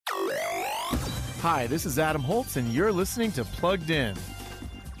Hi, this is Adam Holtz, and you're listening to Plugged In.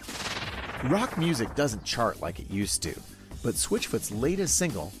 Rock music doesn't chart like it used to, but Switchfoot's latest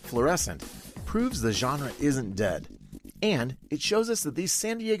single, Fluorescent, proves the genre isn't dead. And it shows us that these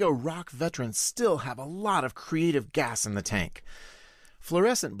San Diego rock veterans still have a lot of creative gas in the tank.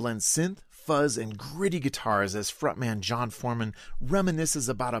 Fluorescent blends synth, fuzz, and gritty guitars as frontman John Foreman reminisces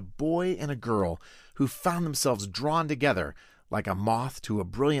about a boy and a girl who found themselves drawn together like a moth to a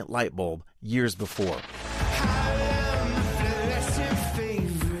brilliant light bulb years before.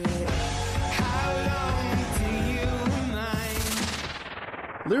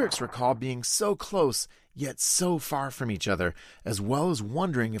 Lyrics recall being so close, yet so far from each other, as well as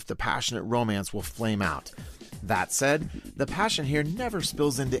wondering if the passionate romance will flame out. That said, the passion here never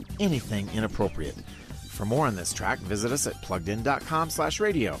spills into anything inappropriate. For more on this track, visit us at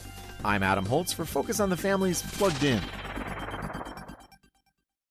pluggedin.com/radio. I'm Adam Holtz for Focus on the Family's Plugged In.